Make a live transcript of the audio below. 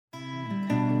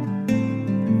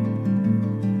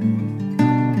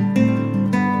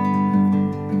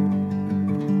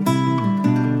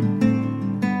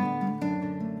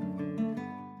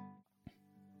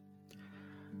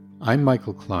I'm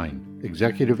Michael Klein,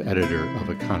 Executive Editor of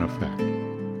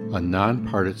EconoFact, a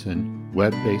nonpartisan,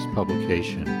 web-based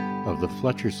publication of the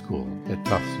Fletcher School at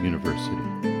Tufts University.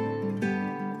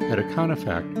 At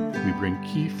EconoFact, we bring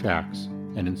key facts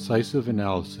and incisive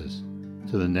analysis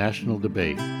to the national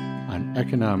debate on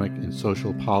economic and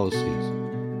social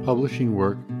policies, publishing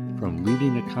work from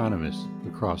leading economists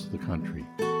across the country.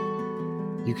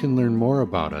 You can learn more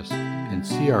about us and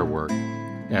see our work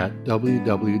at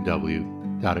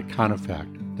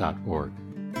www.econofact.org.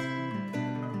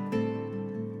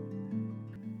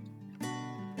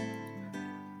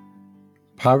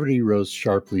 Poverty rose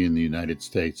sharply in the United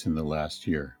States in the last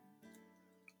year.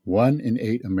 1 in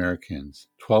 8 Americans,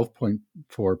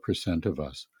 12.4% of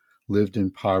us, lived in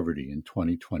poverty in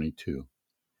 2022.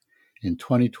 In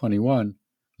 2021,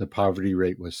 the poverty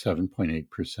rate was 7.8%.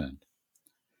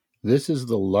 This is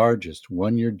the largest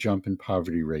one-year jump in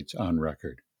poverty rates on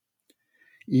record.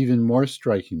 Even more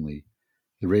strikingly,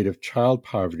 the rate of child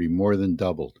poverty more than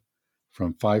doubled,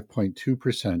 from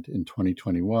 5.2% in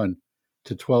 2021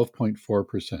 to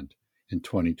 12.4% in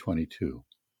 2022.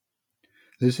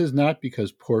 This is not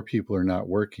because poor people are not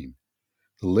working.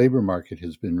 The labor market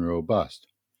has been robust,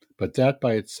 but that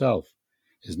by itself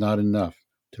is not enough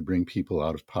to bring people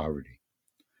out of poverty.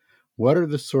 What are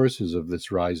the sources of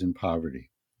this rise in poverty?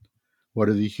 What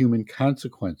are the human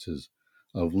consequences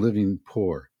of living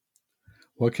poor?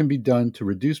 What can be done to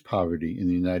reduce poverty in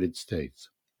the United States?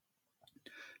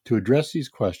 To address these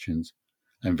questions,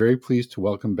 I'm very pleased to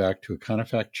welcome back to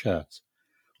EconoFact Chats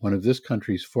one of this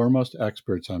country's foremost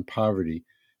experts on poverty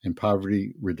and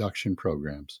poverty reduction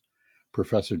programs,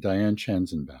 Professor Diane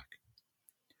Schanzenbach.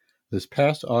 This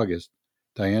past August,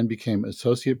 Diane became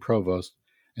Associate Provost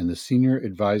and the Senior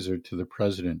Advisor to the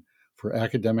President for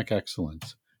Academic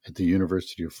Excellence at the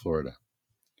University of Florida.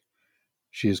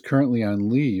 She is currently on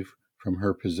leave from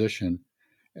her position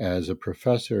as a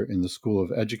professor in the School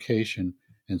of Education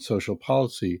and Social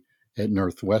Policy at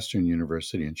Northwestern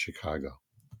University in Chicago.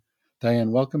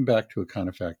 Diane, welcome back to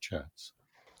EconoFact Chats.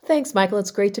 Thanks, Michael.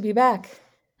 It's great to be back.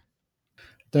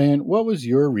 Diane, what was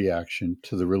your reaction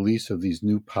to the release of these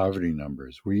new poverty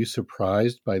numbers? Were you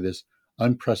surprised by this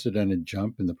unprecedented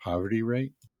jump in the poverty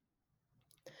rate?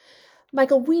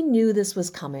 Michael, we knew this was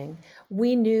coming.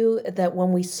 We knew that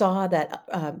when we saw that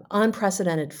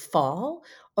unprecedented fall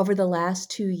over the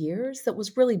last 2 years, that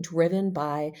was really driven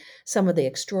by some of the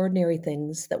extraordinary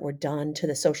things that were done to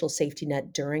the social safety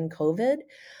net during COVID,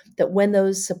 that when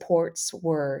those supports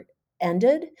were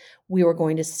ended, we were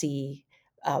going to see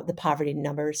the poverty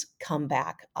numbers come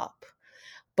back up.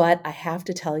 But I have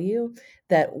to tell you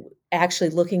that actually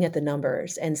looking at the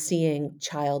numbers and seeing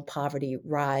child poverty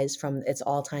rise from its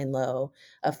all-time low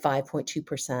of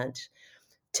 5.2%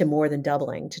 to more than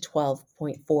doubling to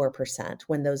 12.4%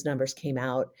 when those numbers came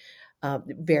out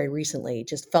very recently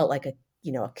just felt like a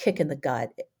kick in the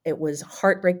gut. It was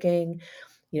heartbreaking,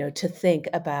 to think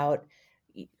about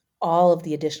all of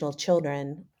the additional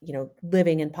children,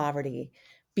 living in poverty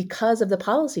because of the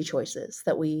policy choices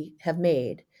that we have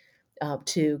made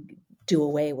to do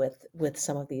away with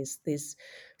some of these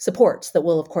supports that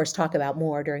we'll of course talk about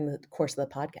more during the course of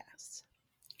the podcast.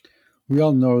 We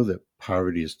all know that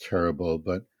poverty is terrible,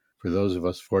 but for those of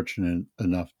us fortunate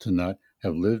enough to not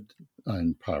have lived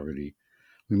in poverty,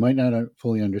 we might not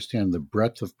fully understand the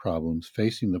breadth of problems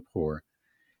facing the poor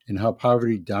and how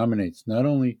poverty dominates not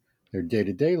only their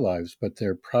day-to-day lives, but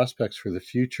their prospects for the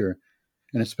future,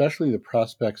 and especially the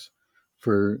prospects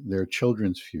for their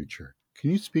children's future.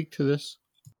 Can you speak to this?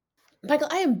 Michael,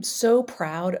 I am so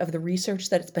proud of the research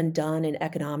that has been done in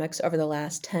economics over the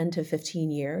last 10 to 15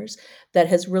 years that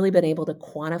has really been able to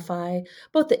quantify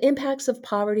both the impacts of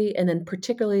poverty and then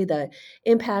particularly the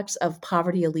impacts of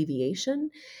poverty alleviation.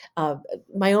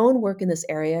 My own work in this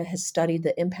area has studied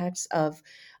the impacts of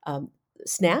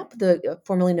SNAP,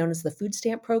 formerly known as the food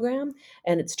stamp program,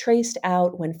 and it's traced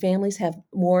out when families have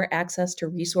more access to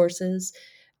resources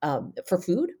for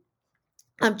food.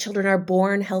 Children are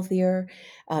born healthier.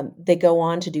 They go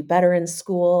on to do better in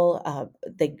school.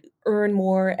 They earn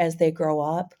more as they grow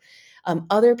up.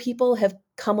 Other people have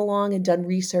come along and done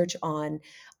research on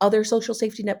other social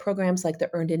safety net programs like the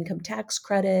Earned Income Tax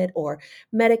Credit or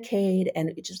Medicaid. And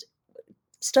it just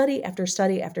study after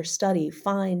study after study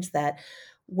finds that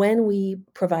when we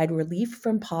provide relief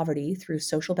from poverty through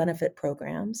social benefit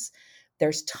programs,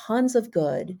 there's tons of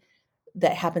good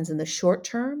that happens in the short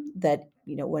term, that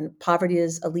when poverty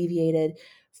is alleviated,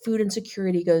 food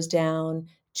insecurity goes down,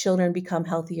 children become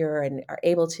healthier and are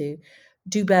able to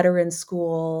do better in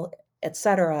school,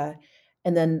 etc.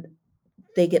 And then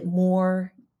they get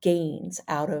more gains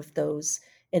out of those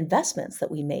investments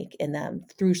that we make in them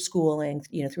through schooling,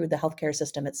 through the healthcare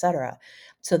system, et cetera.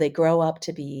 So they grow up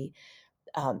to be,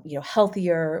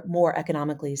 healthier, more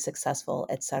economically successful,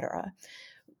 et cetera.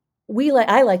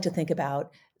 I like to think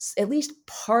about at least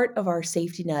part of our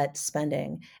safety net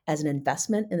spending as an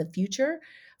investment in the future.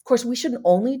 Of course, we shouldn't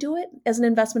only do it as an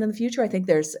investment in the future. I think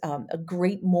there's a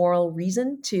great moral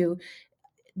reason to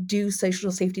do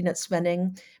social safety net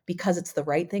spending because it's the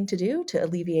right thing to do to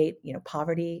alleviate,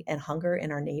 poverty and hunger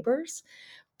in our neighbors.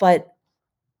 But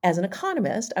as an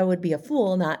economist, I would be a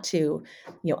fool not to,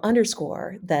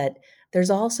 underscore that there's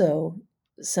also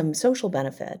some social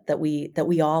benefit that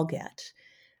we all get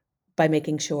by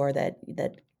making sure that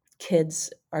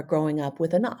kids are growing up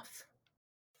with enough.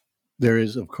 There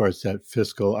is, of course, that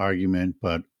fiscal argument,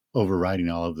 but overriding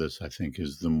all of this, I think,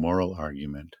 is the moral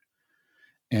argument.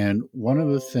 And one of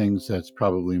the things that's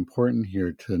probably important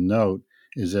here to note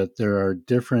is that there are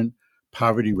different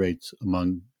poverty rates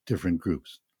among different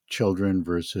groups: children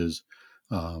versus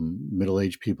middle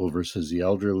aged people versus the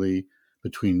elderly,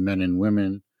 between men and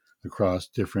women, across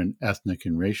different ethnic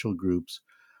and racial groups.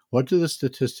 What do the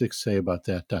statistics say about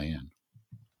that, Diane?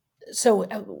 So,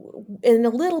 in a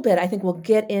little bit, I think we'll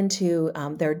get into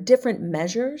there are different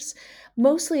measures.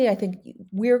 Mostly, I think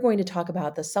we're going to talk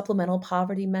about the supplemental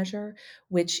poverty measure,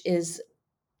 which is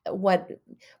what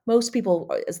most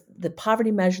people is the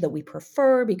poverty measure that we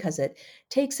prefer because it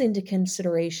takes into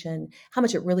consideration how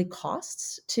much it really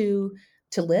costs to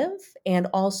live, and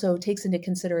also takes into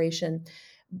consideration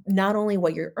not only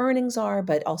what your earnings are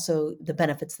but also the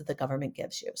benefits that the government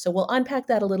gives you. So we'll unpack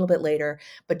that a little bit later,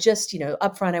 but just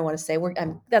upfront I want to say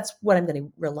that's what I'm going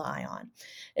to rely on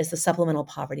is the supplemental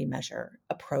poverty measure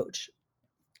approach.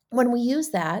 When we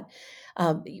use that,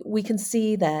 we can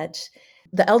see that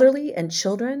the elderly and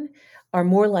children are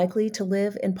more likely to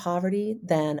live in poverty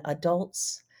than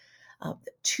adults.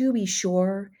 To be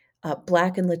sure,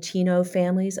 Black and Latino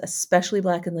families, especially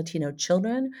Black and Latino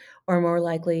children, are more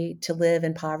likely to live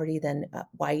in poverty than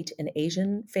white and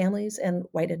Asian families and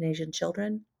white and Asian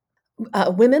children.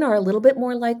 Women are a little bit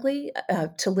more likely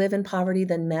to live in poverty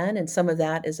than men, and some of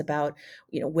that is about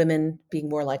women being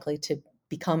more likely to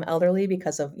become elderly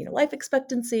because of life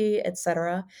expectancy, et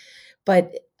cetera.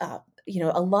 But a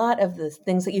lot of the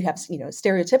things that you have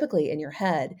stereotypically in your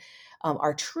head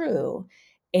are true,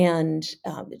 and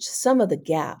some of the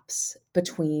gaps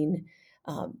between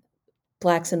um,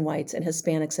 blacks and whites and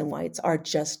Hispanics and whites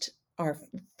are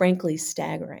frankly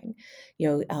staggering.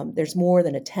 There's more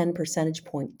than a 10 percentage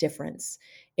point difference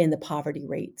in the poverty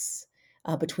rates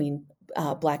between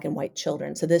black and white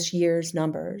children. So this year's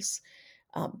numbers,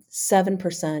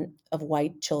 7% of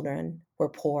white children were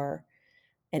poor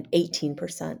and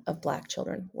 18% of black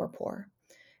children were poor.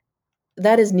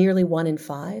 That is nearly 1 in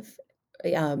 5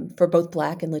 for both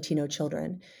black and Latino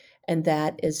children. And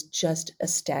that is just a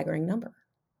staggering number.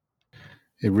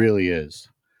 It really is.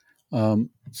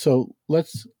 So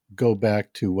let's go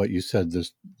back to what you said,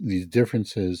 these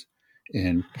differences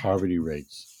in poverty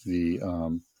rates, the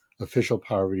official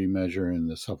poverty measure and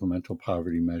the supplemental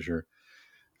poverty measure.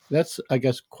 That's, I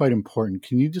guess, quite important.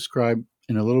 Can you describe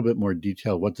in a little bit more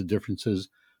detail what the difference is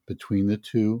between the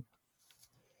two?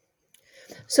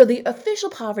 So the official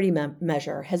poverty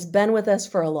measure has been with us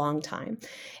for a long time.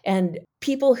 And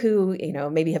people who,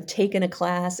 maybe have taken a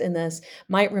class in this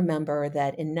might remember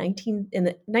that in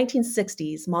the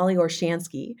 1960s, Molly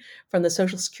Orshansky from the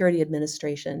Social Security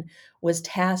Administration was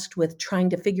tasked with trying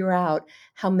to figure out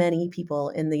how many people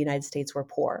in the United States were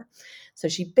poor. So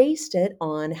she based it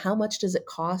on how much does it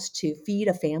cost to feed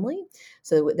a family.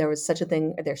 So there was such a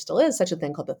thing, there still is such a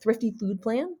thing called the Thrifty Food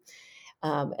Plan.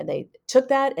 And they took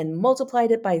that and multiplied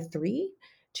it by 3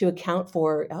 to account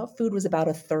for food was about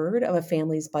a third of a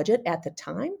family's budget at the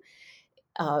time.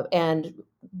 And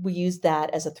we used that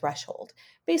as a threshold.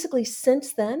 Basically,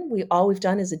 since then, all we've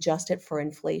done is adjust it for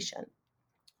inflation.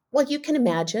 Well, you can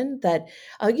imagine that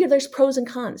there's pros and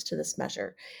cons to this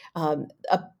measure. A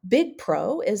big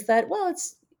pro is that, well,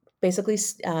 it's basically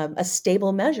a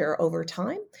stable measure over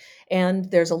time, and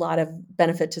there's a lot of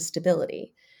benefit to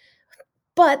stability.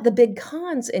 But the big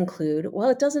cons include, well,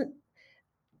 it doesn't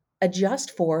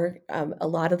adjust for a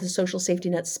lot of the social safety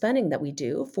net spending that we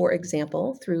do, for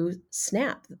example, through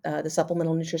SNAP, the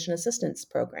Supplemental Nutrition Assistance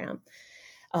Program.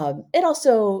 It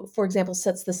also, for example,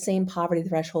 sets the same poverty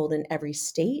threshold in every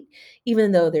state,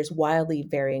 even though there's wildly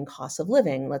varying costs of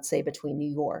living, let's say between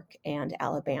New York and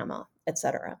Alabama, et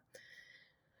cetera.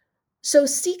 So,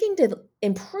 seeking to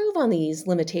improve on these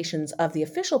limitations of the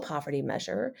official poverty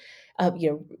measure,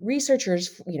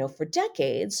 researchers, for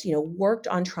decades, worked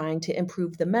on trying to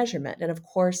improve the measurement. And of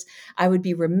course, I would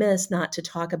be remiss not to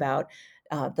talk about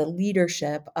the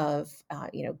leadership of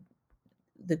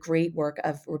the great work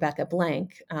of Rebecca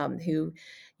Blank, who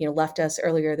left us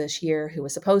earlier this year, who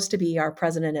was supposed to be our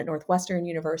president at Northwestern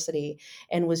University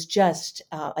and was just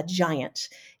a giant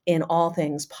in all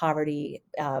things poverty,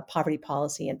 poverty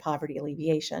policy, and poverty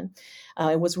alleviation.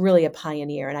 It was really a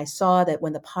pioneer. And I saw that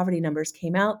when the poverty numbers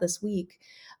came out this week,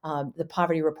 the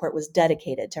poverty report was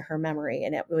dedicated to her memory,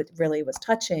 and it really was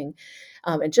touching,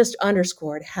 and just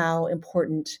underscored how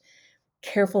important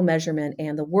careful measurement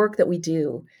and the work that we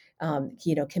do,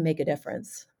 can make a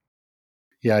difference.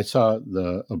 Yeah, I saw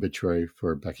the obituary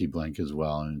for Becky Blank as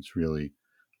well, and it's really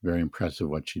very impressive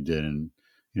what she did, and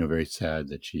very sad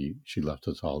that she left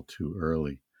us all too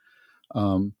early.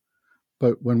 Um,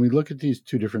 but when we look at these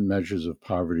two different measures of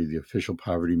poverty, the official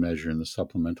poverty measure and the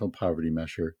supplemental poverty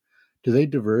measure, do they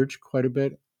diverge quite a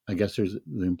bit? I guess there's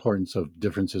the importance of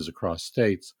differences across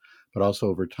states, but also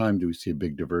over time, do we see a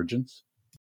big divergence?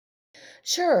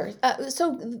 Sure.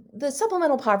 So the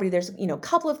supplemental poverty, there's a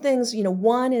couple of things.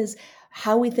 One is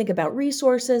how we think about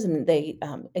resources, and they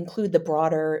include the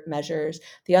broader measures.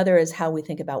 The other is how we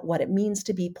think about what it means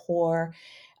to be poor.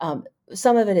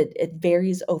 Some of it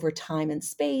varies over time and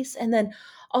space, and then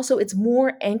also it's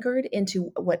more anchored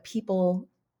into what people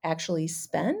actually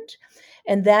spend,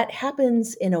 and that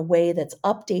happens in a way that's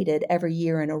updated every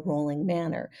year in a rolling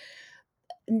manner.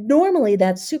 Normally,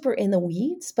 that's super in the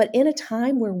weeds, but in a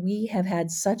time where we have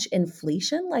had such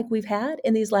inflation like we've had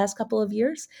in these last couple of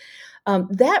years,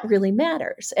 that really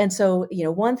matters. And so,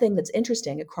 one thing that's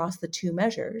interesting across the two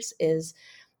measures is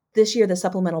this year, the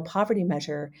supplemental poverty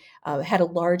measure had a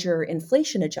larger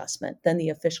inflation adjustment than the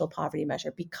official poverty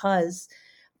measure because,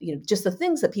 just the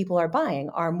things that people are buying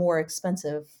are more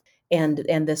expensive, and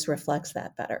this reflects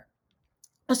that better.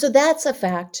 So that's a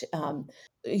fact,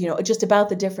 just about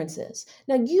the differences.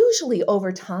 Now, usually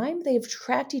over time, they've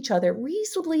tracked each other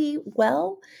reasonably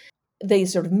well. They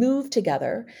sort of move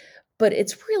together, but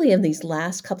it's really in these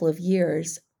last couple of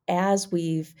years, as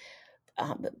we've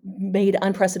made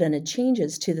unprecedented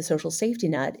changes to the social safety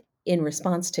net in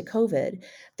response to COVID,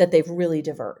 that they've really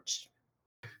diverged.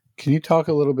 Can you talk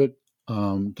a little bit,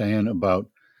 Diane, about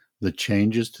the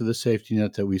changes to the safety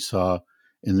net that we saw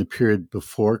in the period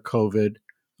before COVID,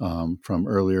 from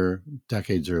earlier,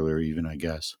 decades earlier, even, I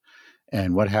guess,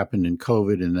 and what happened in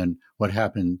COVID, and then what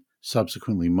happened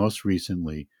subsequently, most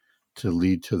recently, to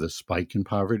lead to the spike in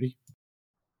poverty?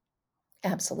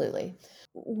 Absolutely.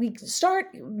 We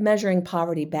start measuring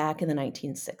poverty back in the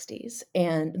 1960s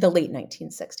and the late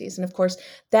 1960s. And of course,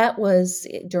 that was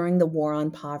during the war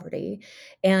on poverty.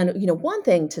 And, one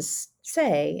thing to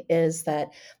say is that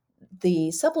the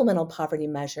supplemental poverty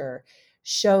measure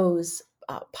shows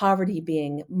poverty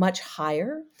being much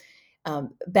higher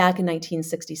back in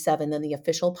 1967 than the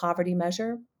official poverty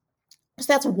measure. So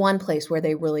that's one place where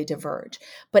they really diverge.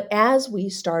 But as we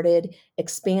started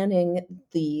expanding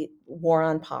the war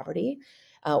on poverty,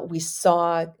 we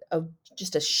saw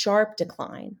just a sharp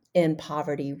decline in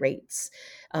poverty rates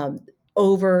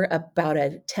over about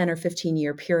a 10 or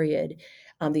 15-year period.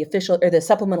 The official or the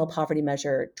supplemental poverty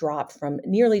measure dropped from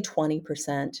nearly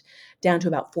 20% down to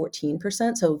about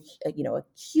 14%. So, a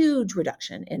huge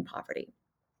reduction in poverty.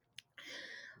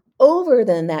 Over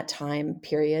then that time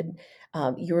period,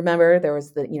 you remember there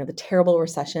was the terrible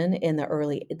recession in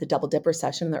the double dip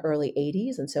recession in the early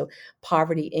 80s, and so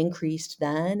poverty increased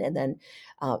then, and then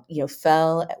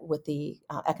fell with the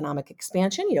economic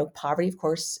expansion. Poverty, of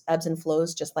course, ebbs and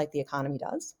flows just like the economy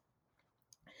does,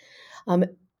 um,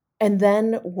 and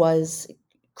then was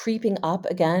creeping up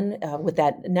again with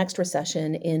that next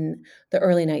recession in the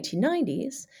early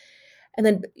 1990s. And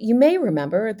then you may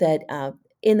remember that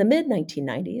in the mid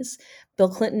 1990s, Bill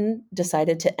Clinton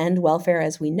decided to end welfare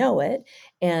as we know it,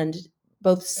 and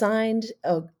both signed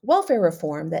a welfare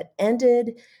reform that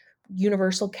ended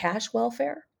universal cash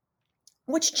welfare,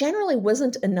 which generally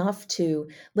wasn't enough to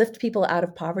lift people out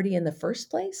of poverty in the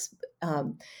first place,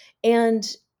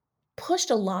 and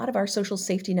pushed a lot of our social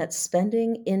safety net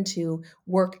spending into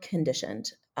work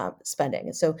conditioned spending.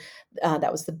 And so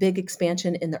that was the big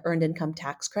expansion in the earned income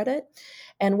tax credit.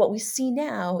 And what we see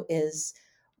now is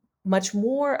much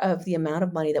more of the amount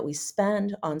of money that we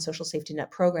spend on social safety net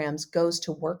programs goes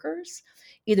to workers,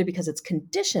 either because it's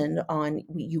conditioned on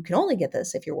you can only get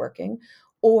this if you're working,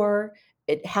 or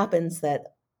it happens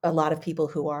that a lot of people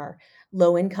who are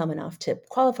low income enough to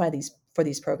qualify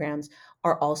these programs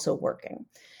are also working.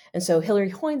 And so Hillary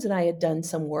Hoynes and I had done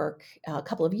some work a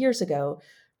couple of years ago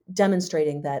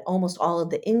demonstrating that almost all of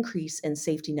the increase in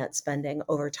safety net spending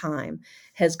over time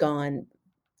has gone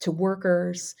to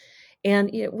workers,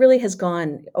 and it really has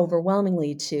gone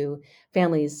overwhelmingly to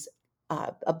families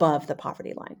above the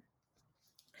poverty line.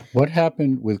 What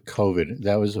happened with COVID?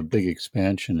 That was a big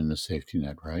expansion in the safety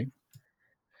net, right?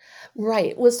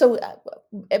 Right. Well, so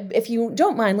if you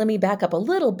don't mind, let me back up a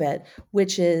little bit,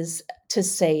 which is to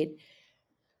say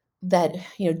that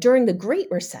during the Great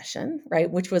Recession, right,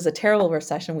 which was a terrible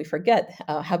recession, we forget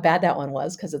how bad that one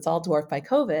was because it's all dwarfed by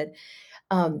COVID.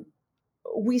 Um,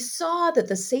 we saw that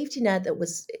the safety net that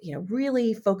was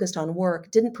really focused on work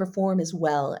didn't perform as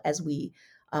well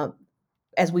um,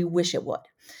 as we wish it would.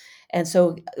 And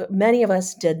so many of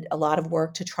us did a lot of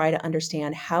work to try to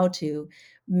understand how to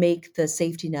make the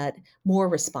safety net more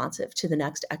responsive to the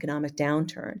next economic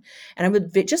downturn. And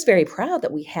I'm just very proud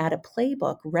that we had a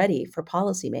playbook ready for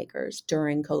policymakers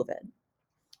during COVID.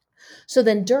 So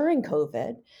then during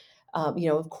COVID,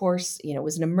 of course, it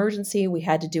was an emergency. We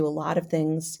had to do a lot of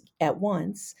things at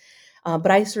once.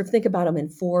 But I sort of think about them in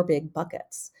four big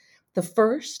buckets. The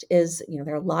first is,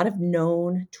 there are a lot of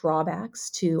known drawbacks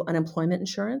to unemployment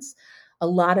insurance. A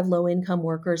lot of low income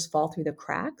workers fall through the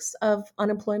cracks of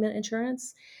unemployment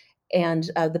insurance, and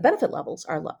the benefit levels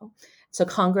are low. So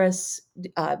Congress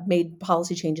made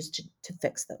policy changes to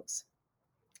fix those.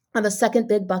 And the second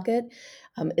big bucket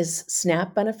is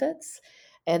SNAP benefits.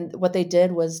 And what they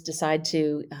did was decide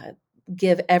to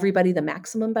give everybody the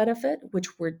maximum benefit,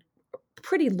 which were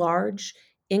pretty large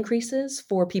increases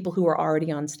for people who are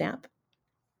already on SNAP.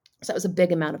 So that was a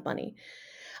big amount of money.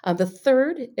 The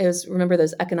third is, remember,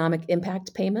 those economic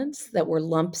impact payments that were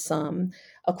lump sum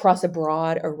across a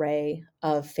broad array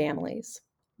of families.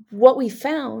 What we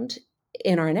found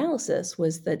in our analysis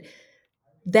was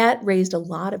that raised a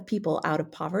lot of people out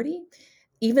of poverty.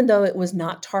 Even though it was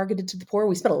not targeted to the poor,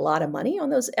 we spent a lot of money on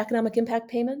those economic impact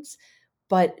payments,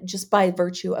 but just by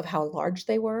virtue of how large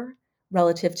they were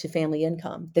relative to family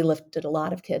income, they lifted a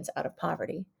lot of kids out of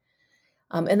poverty.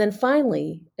 And then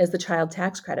finally, is the child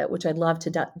tax credit, which I'd love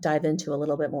to dive into a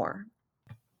little bit more.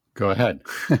 Go ahead.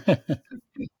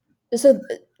 So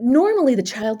normally the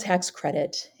child tax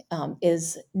credit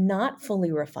is not fully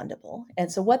refundable. And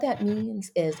so what that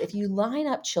means is if you line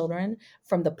up children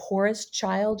from the poorest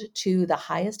child to the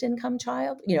highest income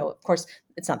child, of course,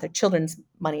 it's not their children's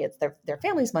money, it's their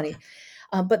family's money.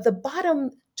 But the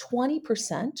bottom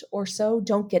 20% or so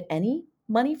don't get any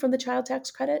money from the child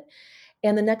tax credit.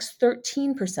 And the next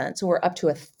 13%, so we're up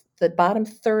to the bottom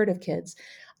third of kids,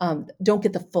 don't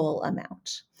get the full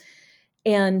amount.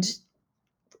 And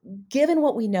given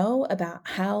what we know about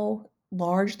how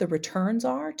large the returns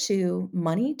are to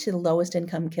money to the lowest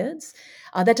income kids,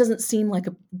 that doesn't seem like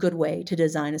a good way to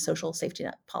design a social safety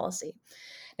net policy.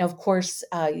 Now, of course,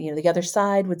 the other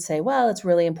side would say, well, it's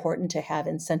really important to have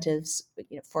incentives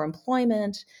for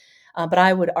employment. But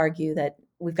I would argue that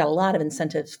we've got a lot of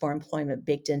incentives for employment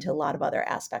baked into a lot of other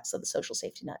aspects of the social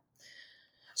safety net.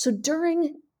 So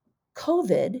during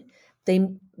COVID, they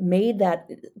made that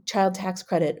child tax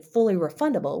credit fully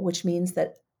refundable, which means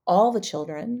that all the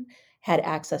children had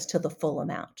access to the full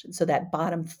amount. And so that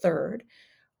bottom third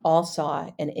all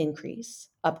saw an increase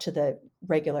up to the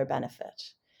regular benefit.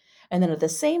 And then at the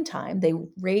same time, they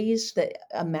raised the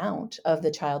amount of the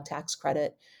child tax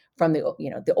credit from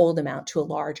the old amount to a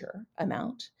larger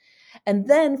amount. And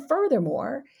then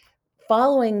furthermore,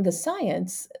 following the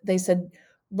science, they said,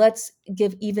 let's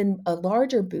give even a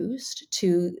larger boost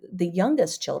to the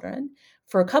youngest children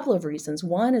for a couple of reasons.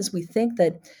 One is we think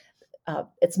that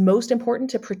it's most important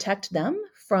to protect them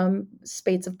from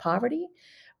spates of poverty.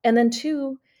 And then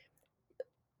two,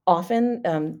 often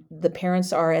the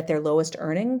parents are at their lowest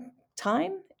earning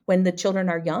time when the children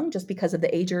are young, just because of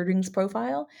the age earnings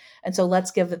profile. And so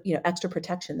let's give extra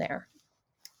protection there.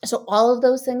 So all of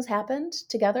those things happened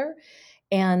together,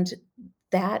 and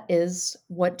that is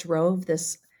what drove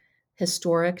this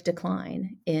historic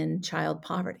decline in child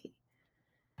poverty.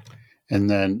 And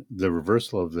then the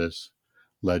reversal of this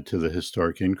led to the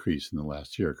historic increase in the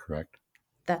last year, correct?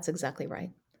 That's exactly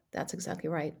right. That's exactly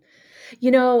right.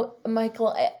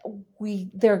 Michael,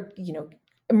 there are,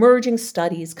 emerging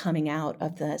studies coming out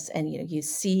of this, and you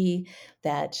see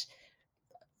that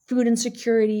food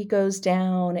insecurity goes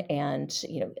down, and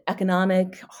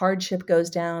economic hardship goes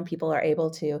down. People are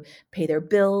able to pay their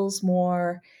bills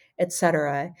more,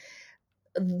 etc.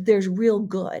 There's real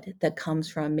good that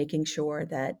comes from making sure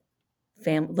that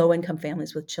low-income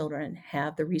families with children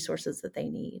have the resources that they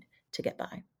need to get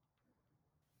by.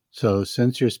 So,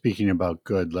 since you're speaking about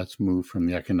good, let's move from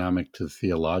the economic to the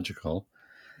theological.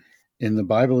 In the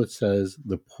Bible, it says,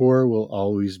 the poor will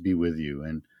always be with you.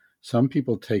 And some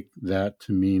people take that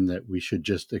to mean that we should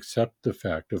just accept the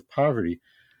fact of poverty.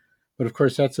 But of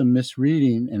course, that's a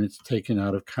misreading and it's taken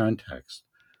out of context.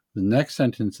 The next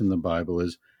sentence in the Bible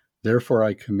is, therefore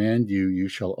I command you, you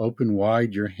shall open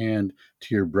wide your hand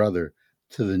to your brother.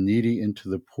 to the needy and to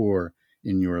the poor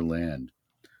in your land.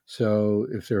 So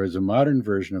if there is a modern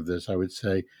version of this, I would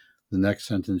say the next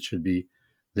sentence should be,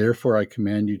 therefore, I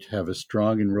command you to have a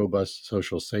strong and robust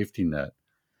social safety net.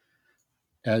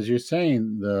 As you're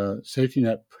saying, the safety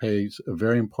net plays a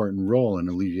very important role in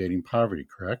alleviating poverty,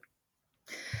 correct?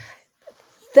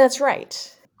 That's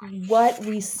right. What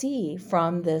we see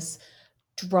from this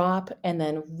drop and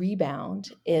then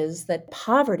rebound is that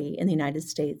poverty in the United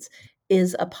States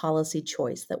is a policy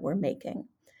choice that we're making.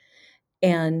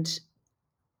 And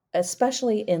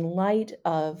especially in light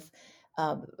of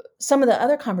um, some of the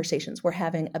other conversations we're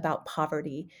having about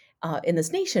poverty in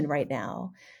this nation right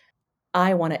now,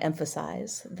 I want to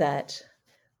emphasize that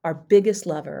our biggest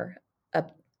lever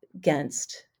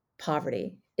against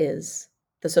poverty is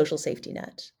the social safety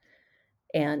net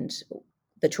and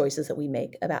the choices that we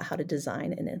make about how to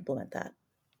design and implement that.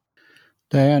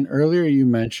 Diane, earlier you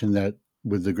mentioned that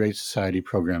with the Great Society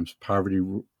programs, poverty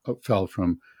fell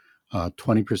from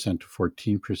 20% to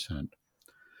 14%.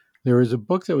 There was a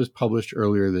book that was published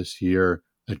earlier this year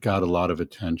that got a lot of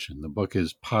attention. The book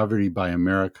is Poverty by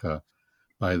America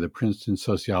by the Princeton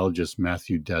sociologist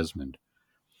Matthew Desmond.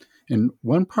 And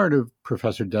one part of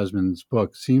Professor Desmond's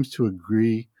book seems to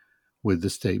agree with the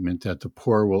statement that the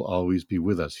poor will always be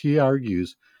with us. He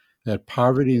argues that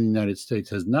poverty in the United States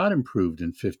has not improved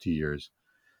in 50 years.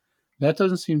 That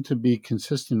doesn't seem to be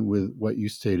consistent with what you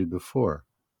stated before.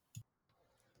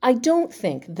 I don't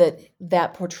think that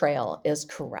that portrayal is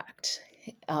correct.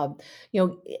 Um, you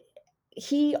know,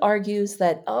 he argues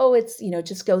that, oh, it's,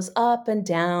 just goes up and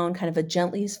down, kind of a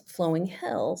gently flowing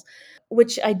hill,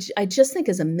 which I just think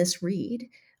is a misread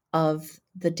of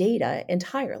the data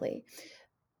entirely.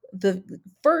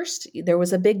 There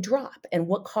was a big drop, and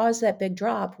what caused that big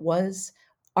drop was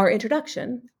our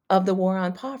introduction of the war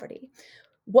on poverty.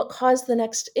 What caused the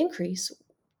next increase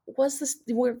was this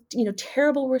were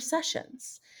terrible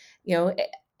recessions,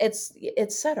 it's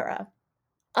etc.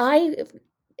 I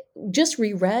just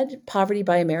reread Poverty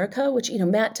by America, which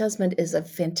Matt Desmond is a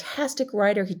fantastic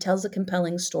writer. He tells a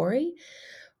compelling story,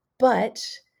 but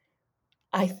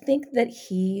I think that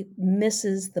he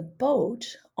misses the boat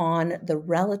on the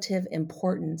relative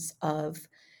importance of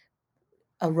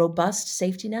a robust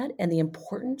safety net and the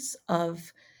importance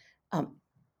of um,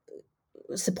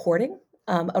 supporting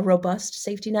a robust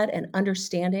safety net and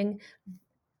understanding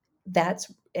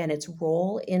that's and its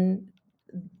role in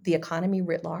the economy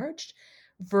writ large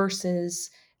versus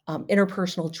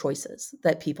interpersonal choices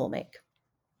that people make.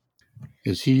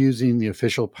 Is he using the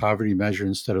official poverty measure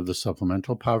instead of the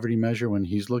supplemental poverty measure when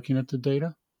he's looking at the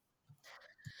data?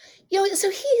 So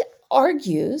he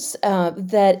argues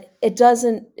that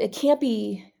it can't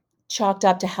be chalked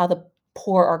up to how the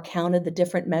poor are counted. The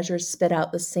different measures spit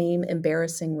out the same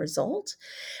embarrassing result.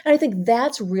 And I think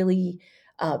that's really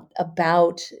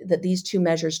about that these two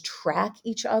measures track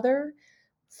each other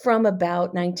from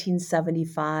about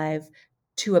 1975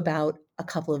 to about a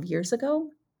couple of years ago.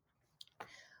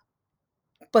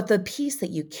 But the piece that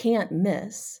you can't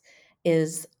miss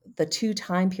is the two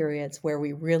time periods where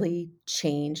we really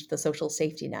changed the social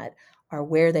safety net are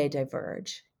where they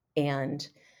diverge. And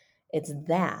it's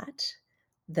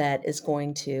that is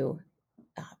going to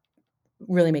uh,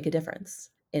 really make a difference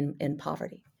in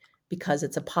poverty because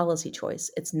it's a policy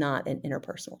choice. It's not an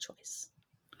interpersonal choice.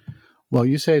 Well,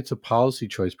 you say it's a policy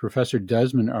choice. Professor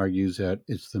Desmond argues that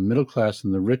it's the middle class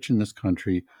and the rich in this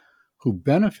country who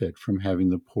benefit from having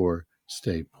the poor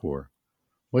stay poor.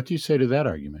 What do you say to that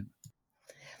argument?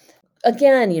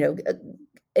 Again,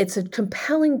 it's a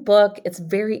compelling book. It's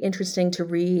very interesting to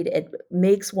read. It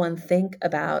makes one think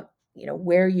about,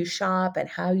 where you shop and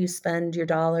how you spend your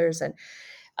dollars and,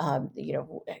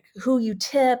 who you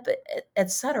tip,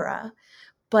 et cetera.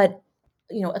 But,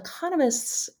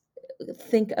 economists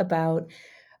think about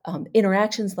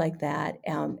interactions like that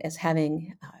as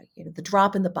having, the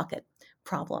drop in the bucket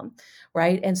problem,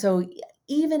 right? And so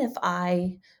even if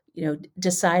I,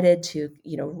 decided to,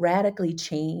 radically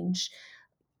change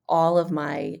all of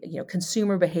my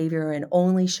consumer behavior and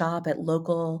only shop at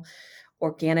local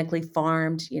organically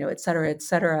farmed et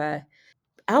cetera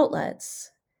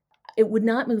outlets, it would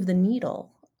not move the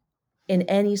needle in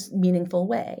any meaningful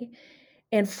way.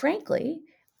 And frankly,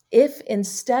 if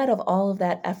instead of all of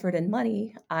that effort and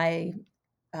money I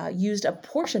used a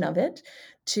portion of it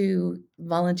to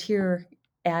volunteer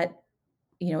at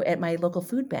at my local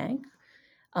food bank,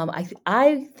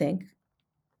 I think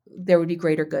there would be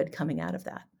greater good coming out of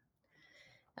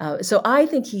that. So I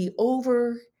think he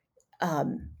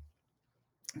um,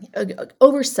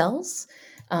 oversells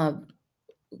uh,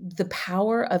 the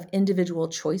power of individual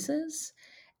choices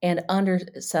and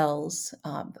undersells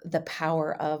the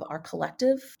power of our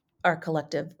collective. our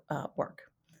collective work.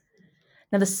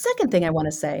 Now, the second thing I want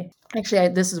to say, actually,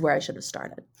 this is where I should have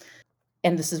started.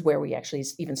 And this is where we actually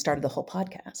even started the whole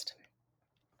podcast.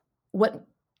 What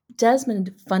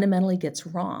Desmond fundamentally gets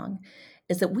wrong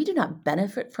is that we do not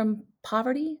benefit from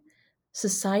poverty.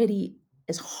 Society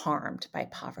is harmed by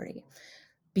poverty.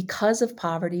 Because of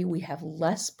poverty, we have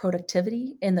less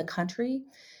productivity in the country.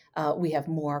 We have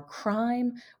more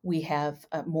crime. We have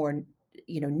more,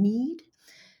 need.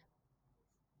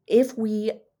 If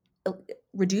we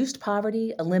reduced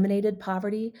poverty, eliminated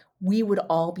poverty, we would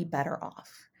all be better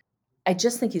off. I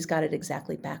just think he's got it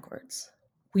exactly backwards.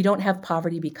 We don't have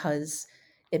poverty because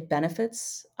it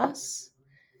benefits us.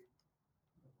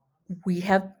 We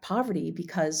have poverty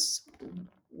because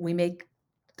we make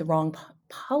the wrong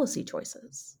policy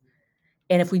choices.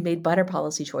 And if we made better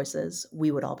policy choices,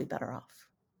 we would all be better off.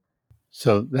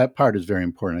 So that part is very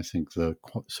important. I think the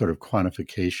sort of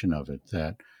quantification of it,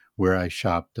 that where I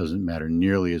shop doesn't matter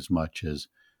nearly as much as,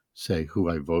 say, who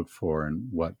I vote for and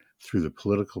what, through the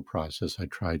political process, I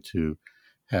try to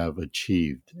have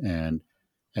achieved. And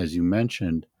as you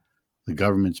mentioned, the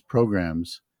government's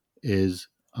programs is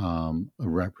a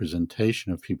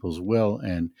representation of people's will.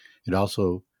 And it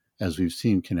also, as we've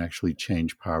seen, can actually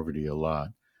change poverty a lot.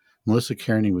 Melissa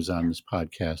Kearney was on this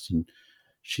podcast, and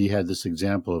she had this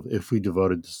example of if we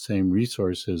devoted the same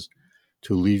resources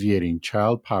to alleviating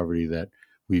child poverty that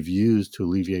we've used to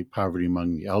alleviate poverty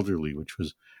among the elderly, which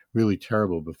was really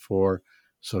terrible before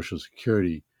Social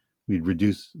Security, we'd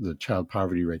reduce the child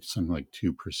poverty rate to something like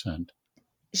 2%.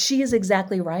 She is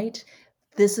exactly right.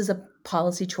 This is a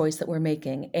policy choice that we're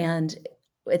making, and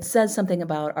it says something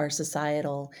about our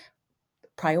societal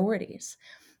priorities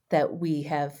that we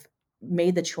have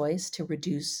made the choice to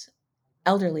reduce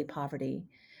elderly poverty,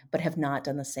 but have not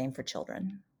done the same for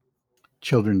children.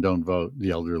 Children don't vote,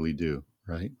 the elderly do,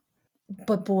 right?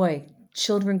 But boy,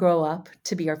 children grow up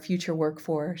to be our future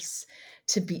workforce,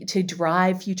 to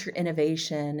drive future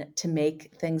innovation, to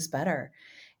make things better.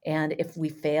 And if we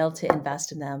fail to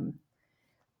invest in them,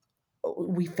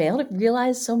 we fail to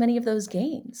realize so many of those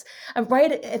gains.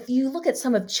 Right? If you look at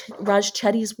some of Raj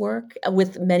Chetty's work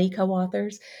with many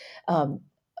co-authors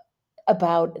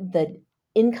about the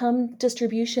income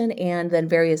distribution and then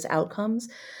various outcomes,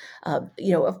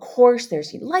 of course,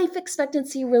 there's life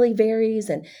expectancy really varies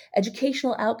and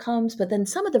educational outcomes, but then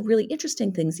some of the really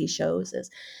interesting things he shows is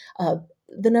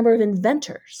the number of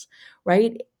inventors,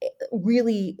 right?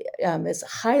 Really is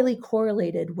highly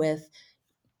correlated with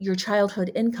your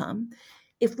childhood income.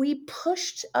 If we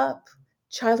pushed up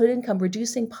childhood income,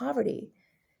 reducing poverty,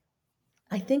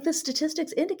 I think the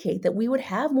statistics indicate that we would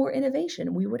have more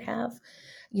innovation. We would have,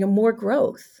 more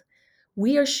growth.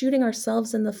 We are shooting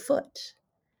ourselves in the foot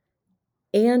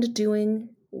and doing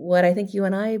what I think you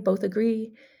and I both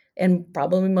agree, and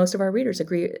probably most of our readers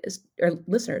agree, or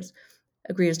listeners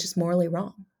agree, is just morally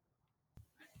wrong.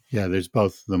 Yeah, there's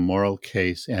both the moral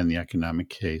case and the economic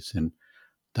case. And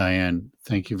Diane,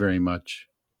 thank you very much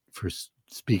for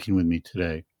speaking with me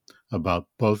today about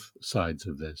both sides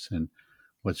of this and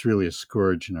what's really a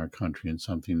scourge in our country, and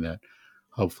something that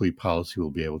hopefully policy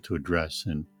will be able to address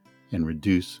and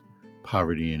reduce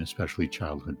poverty, and especially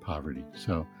childhood poverty.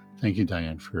 So thank you,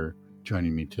 Diane, for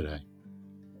joining me today.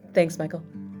 Thanks, Michael.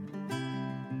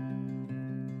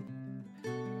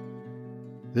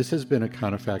 This has been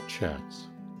EconoFact Chats.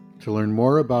 To learn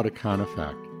more about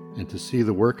EconoFact and to see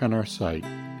the work on our site,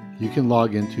 you can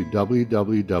log into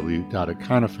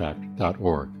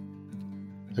www.econofact.org.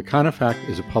 EconoFact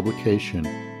is a publication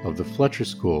of the Fletcher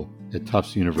School at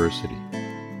Tufts University.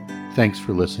 Thanks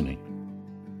for listening.